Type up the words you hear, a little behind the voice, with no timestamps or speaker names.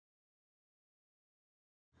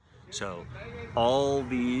So all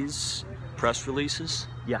these press releases,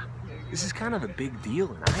 yeah, this is kind of a big deal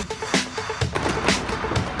in Eyecare.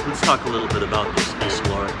 Let's talk a little bit about this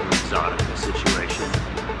Essilor and Luxottica situation.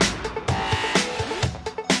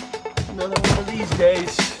 Another one of these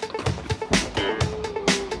days.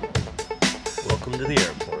 Welcome to the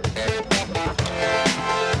airport.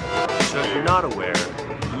 So if you're not aware,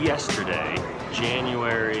 yesterday,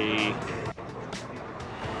 January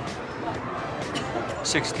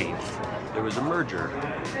 16th, there was a merger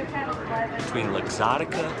between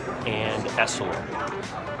Luxottica and Essilor,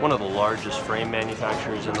 one of the largest frame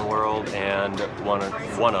manufacturers in the world and one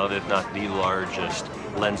of, if not the largest,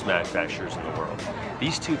 lens manufacturers in the world.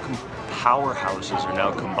 These two powerhouses are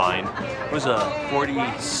now combined. It was a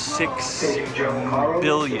 46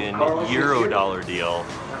 billion euro deal,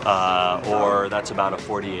 or that's about a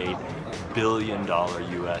 48 billion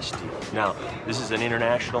US deal. Now, this is an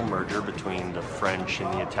international merger between the French and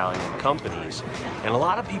the Italian companies, and a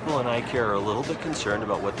lot of people in Eyecare are a little bit concerned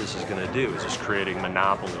about what this is going to do. Is this creating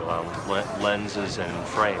monopoly on lenses and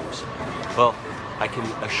frames? Well, I can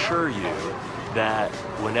assure you that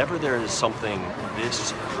whenever there is something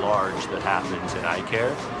this large that happens in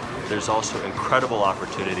Eyecare, there's also incredible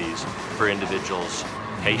opportunities for individuals,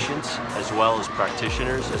 patients, as well as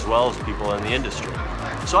practitioners, as well as people in the industry.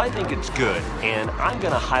 So I think it's good, and I'm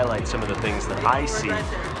going to highlight some of the things that I see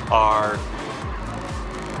are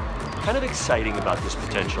kind of exciting about this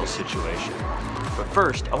potential situation. But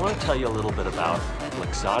first, I want to tell you a little bit about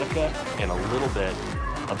Luxottica and a little bit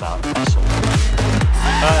about Essilor.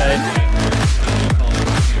 Hi.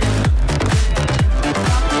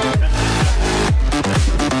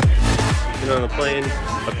 Get on a plane,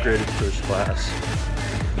 upgraded first class.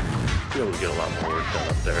 You'll be able to get a lot more work done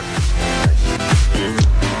up there.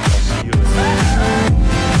 I'll see you in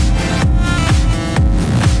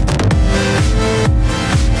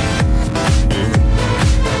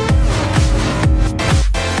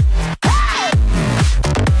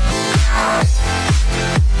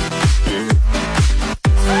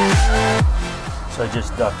So I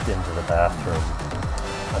just ducked into the bathroom.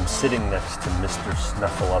 I'm sitting next to Mr.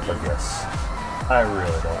 Snuffleupagus. I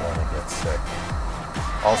really don't want to get sick.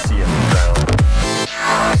 I'll see you in the ground.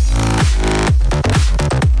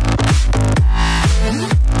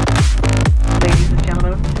 Ladies and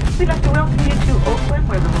gentlemen, we'd like to welcome you to Oakland,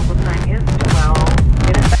 where the local time is 12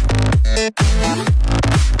 minutes.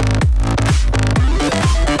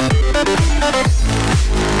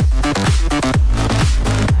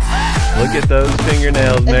 Look at those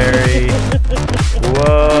fingernails, Mary.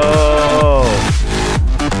 Whoa.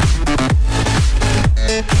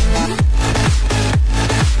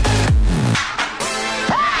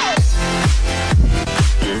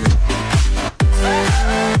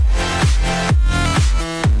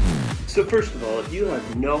 So first of all, if you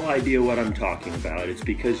have no idea what I'm talking about, it's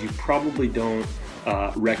because you probably don't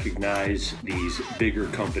recognize these bigger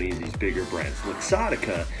companies, these bigger brands.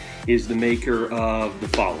 Luxottica is the maker of the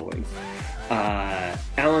following: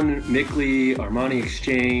 Allen Mickley, Armani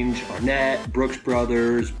Exchange, Arnett, Brooks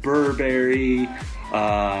Brothers, Burberry,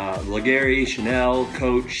 Bulgari, Chanel,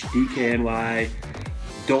 Coach, DKNY,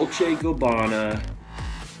 Dolce & Gabbana,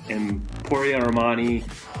 Emporio Armani,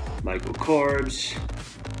 Michael Kors,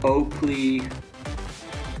 Oakley,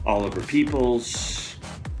 Oliver Peoples,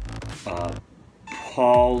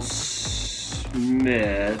 Paul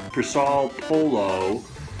Smith, Persol Polo,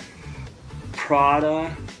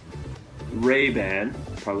 Prada, Ray-Ban,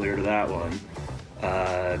 probably heard of that one,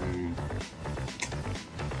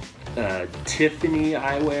 Tiffany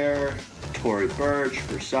Eyewear, Tory Burch,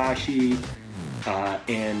 Versace,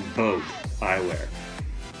 and Vogue Eyewear.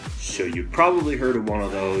 So you've probably heard of one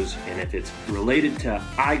of those, and if it's related to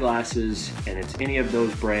eyeglasses and it's any of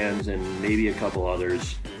those brands and maybe a couple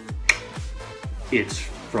others, it's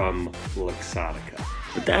from Luxottica.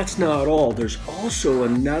 But that's not all. There's also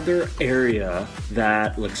another area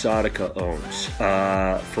that Luxottica owns.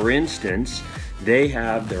 For instance, they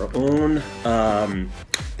have their own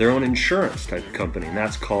insurance type company, and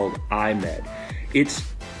that's called iMed. It's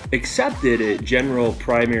accepted at general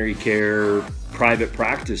primary care private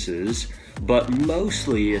practices, but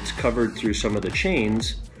mostly it's covered through some of the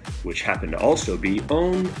chains, which happen to also be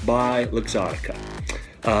owned by Luxottica.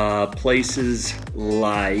 Places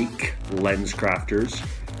like LensCrafters,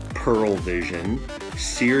 Pearl Vision,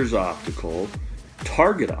 Sears Optical,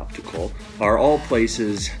 Target Optical are all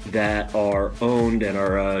places that are owned and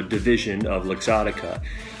are a division of Luxottica.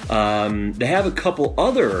 They have a couple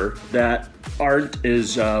other that aren't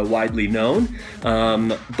as widely known,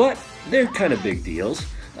 but they're kind of big deals.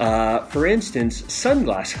 For instance,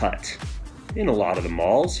 Sunglass Hut. in a lot of the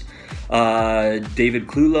malls. David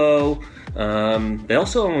Clulo. They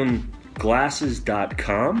also own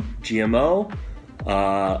Glasses.com, GMO,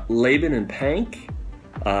 Laban and Pank,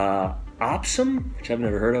 Opsum, which I've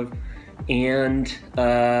never heard of, and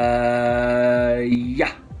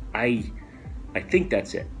yeah, I think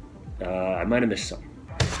that's it. I might have missed some.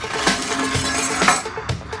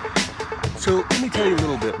 So let me tell you a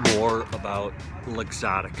little bit more about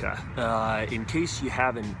Luxottica. In case you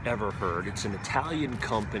haven't ever heard, it's an Italian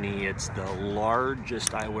company. It's the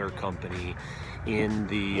largest eyewear company in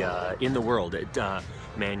the world. It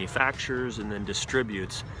manufactures and then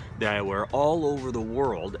distributes the eyewear all over the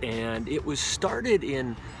world, and it was started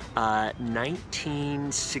in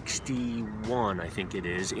 1961, I think it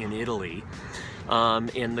is, in Italy.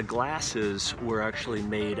 And the glasses were actually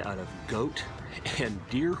made out of goat and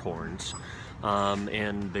deer horns,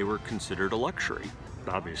 and they were considered a luxury,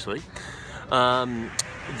 obviously. The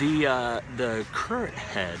current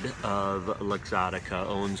head of Luxottica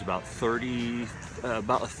owns about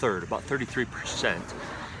 33%,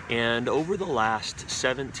 and over the last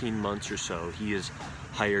 17 months or so, he has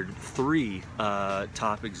hired 3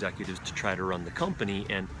 top executives to try to run the company,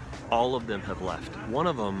 and all of them have left. One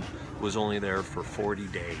of them was only there for 40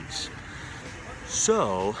 days.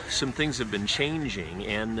 So some things have been changing,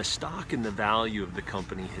 and the stock and the value of the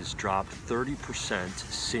company has dropped 30%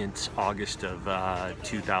 since August of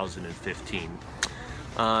 2015.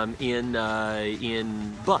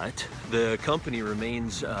 But the company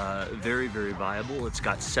remains very, very viable. It's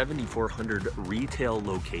got 7,400 retail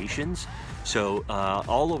locations, so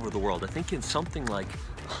all over the world. I think in something like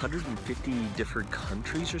 150 different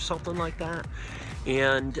countries or something like that.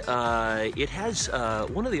 And it has,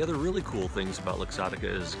 one of the other really cool things about Luxottica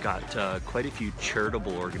is got quite a few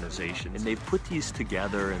charitable organizations, and they've put these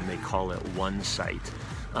together and they call it One Site.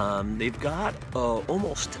 They've got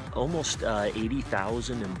almost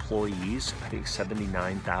 80,000 employees, I think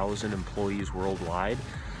 79,000 employees worldwide.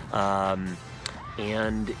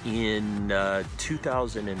 And in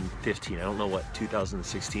 2015, I don't know what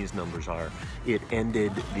 2016's numbers are, it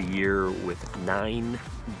ended the year with 9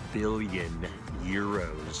 billion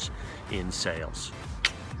euros in sales.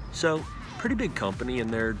 So, pretty big company, and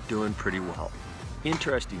they're doing pretty well.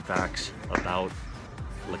 Interesting facts about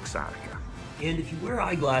Luxottica. And if you wear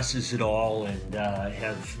eyeglasses at all and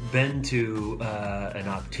have been to an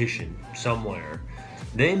optician somewhere,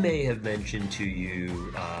 they may have mentioned to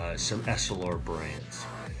you some Essilor brands.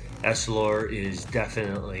 Essilor is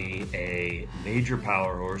definitely a major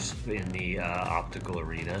power horse in the optical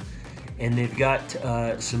arena, and they've got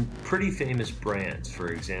some pretty famous brands. For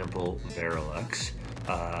example, Varilux,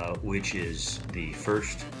 which is the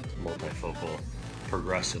first multifocal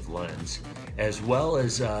progressive lens, as well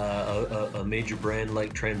as a major brand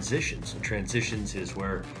like Transitions. And Transitions is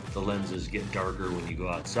where the lenses get darker when you go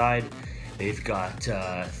outside. They've got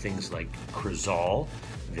things like Crizal.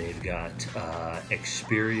 They've got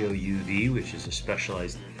Xperio UV, which is a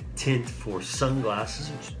specialized tint for sunglasses,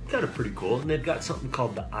 which is kind of pretty cool. And they've got something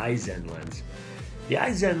called the Eyezen lens. The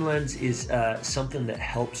Eyezen lens is something that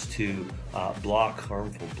helps to block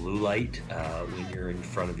harmful blue light when you're in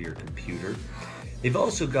front of your computer. They've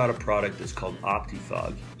also got a product that's called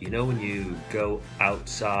OptiFog. You know, when you go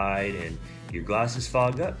outside and your glasses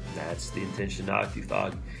fog up, that's the intention of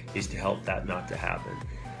OptiFog, is to help that not to happen.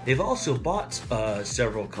 They've also bought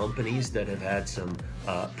several companies that have had some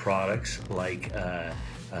products like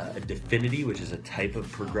Definity, which is a type of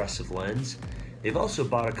progressive lens. They've also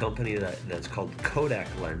bought a company that's called Kodak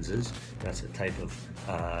Lenses. That's a type of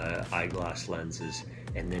eyeglass lenses.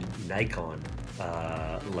 And then Nikon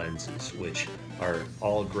lenses, which are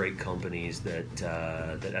all great companies that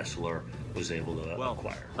Essilor was able to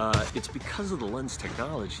acquire. It's because of the lens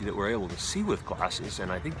technology that we're able to see with glasses,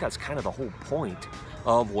 and I think that's kind of the whole point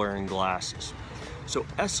of wearing glasses. So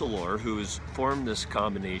Essilor, who has formed this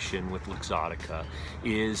combination with Luxottica,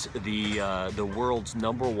 is the world's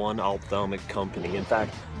 #1 ophthalmic company. In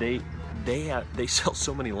fact, they sell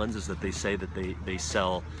so many lenses that they say that they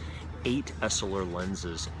sell 8 Essilor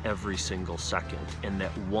lenses every single second, and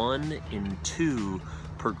that 1 in 2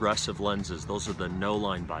 progressive lenses, those are the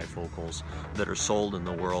no-line bifocals that are sold in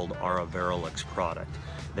the world, are a Varilux product.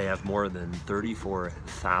 They have more than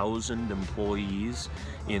 34,000 employees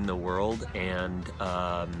in the world, and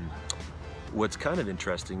what's kind of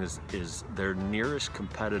interesting is their nearest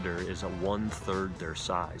competitor is 1/3 their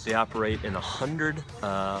size. They operate in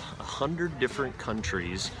 100 different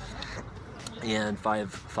countries and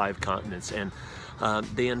five continents, and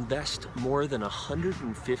they invest more than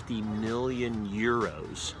 150 million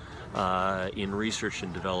euros in research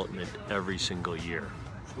and development every single year.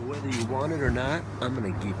 So whether you want it or not, I'm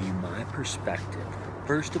gonna give you my perspective.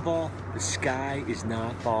 First of all, the sky is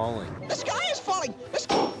not falling. The sky is falling! The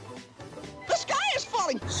sky is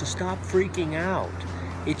falling! So stop freaking out.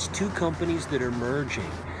 It's two companies that are merging.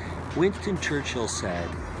 Winston Churchill said,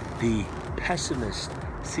 the pessimist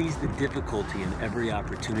sees the difficulty in every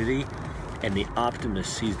opportunity, and the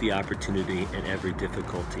optimist sees the opportunity in every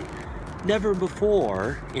difficulty. Never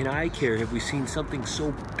before in eye care have we seen something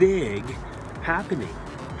so big happening.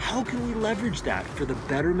 How can we leverage that for the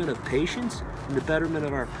betterment of patients and the betterment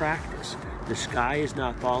of our practice? The sky is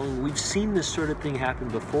not falling. We've seen this sort of thing happen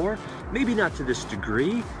before, maybe not to this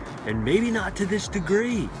degree, and maybe not to this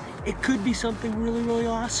degree. It could be something really, really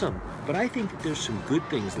awesome. But I think that there's some good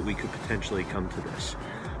things that we could potentially come to this.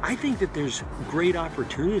 I think that there's great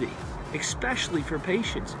opportunity, especially for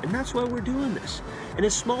patients, and that's why we're doing this. And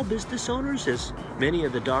as small business owners, as many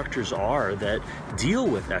of the doctors are that deal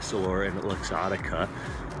with Essilor and Luxottica,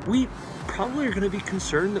 we probably are going to be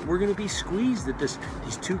concerned that we're going to be squeezed, that these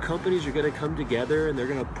two companies are going to come together and they're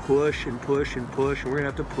going to push and push and push, and we're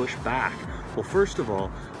going to have to push back. Well, first of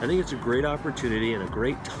all, I think it's a great opportunity and a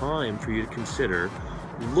great time for you to consider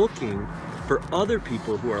looking for other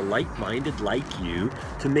people who are like-minded like you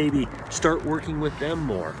to maybe start working with them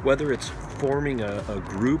more, whether it's forming a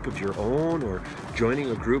group of your own or joining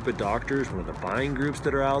a group of doctors, one of the buying groups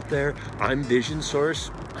that are out there. I'm Vision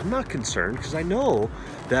Source. I'm not concerned because I know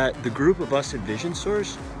that the group of us at Vision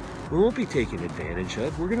Source, we won't be taken advantage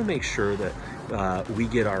of. We're going to make sure that we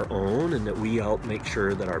get our own and that we help make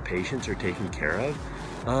sure that our patients are taken care of.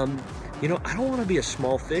 You know, I don't want to be a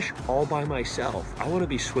small fish all by myself. I want to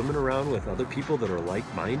be swimming around with other people that are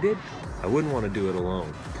like-minded. I wouldn't want to do it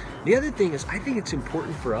alone. The other thing is, I think it's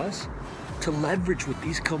important for us to leverage what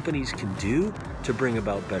these companies can do to bring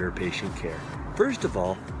about better patient care. First of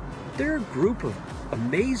all, they're a group of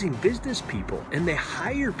amazing business people, and they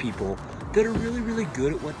hire people that are really, really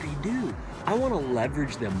good at what they do. I want to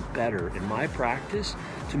leverage them better in my practice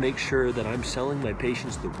to make sure that I'm selling my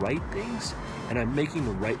patients the right things and I'm making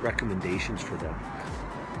the right recommendations for them.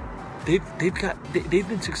 They've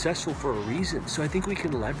been successful for a reason, so I think we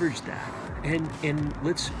can leverage that. And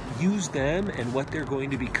let's use them and what they're going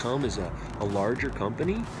to become as a larger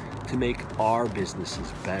company to make our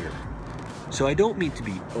businesses better. So I don't mean to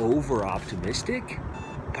be over optimistic,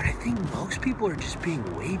 but I think most people are just being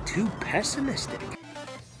way too pessimistic.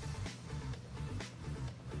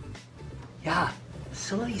 Yeah,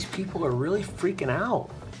 some of these people are really freaking out.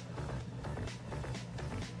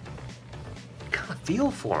 I kind of feel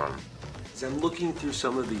for them. As I'm looking through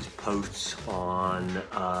some of these posts on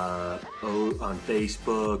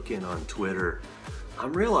Facebook and on Twitter,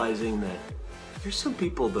 I'm realizing that there's some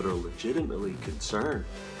people that are legitimately concerned.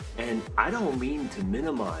 And I don't mean to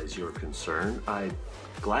minimize your concern. I'm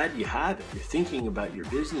glad you have it. You're thinking about your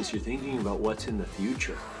business. You're thinking about what's in the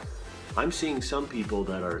future. I'm seeing some people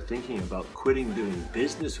that are thinking about quitting doing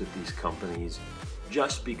business with these companies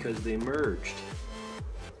just because they merged.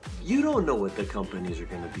 You don't know what the companies are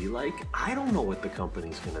going to be like. I don't know what the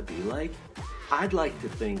company's going to be like. I'd like to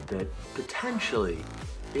think that potentially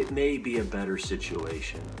it may be a better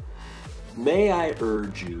situation. May I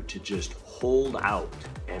urge you to just hold out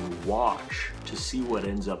and watch to see what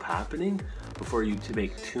ends up happening before you to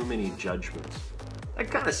make too many judgments.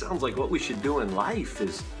 That kind of sounds like what we should do in life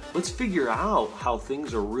is let's figure out how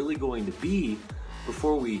things are really going to be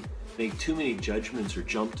before we make too many judgments or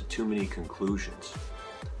jump to too many conclusions.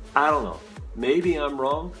 I don't know. Maybe I'm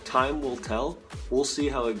wrong. Time will tell. We'll see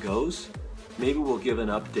how it goes. Maybe we'll give an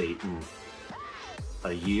update in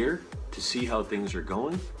a year to see how things are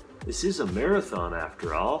going. This is a marathon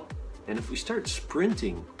after all. And if we start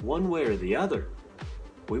sprinting one way or the other,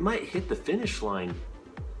 we might hit the finish line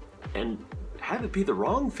and have it be the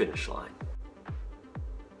wrong finish line.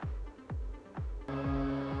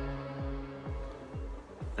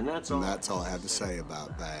 And that's all I have to say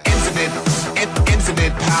about that.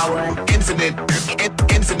 Infinite power, infinite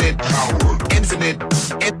power,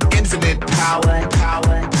 infinite power.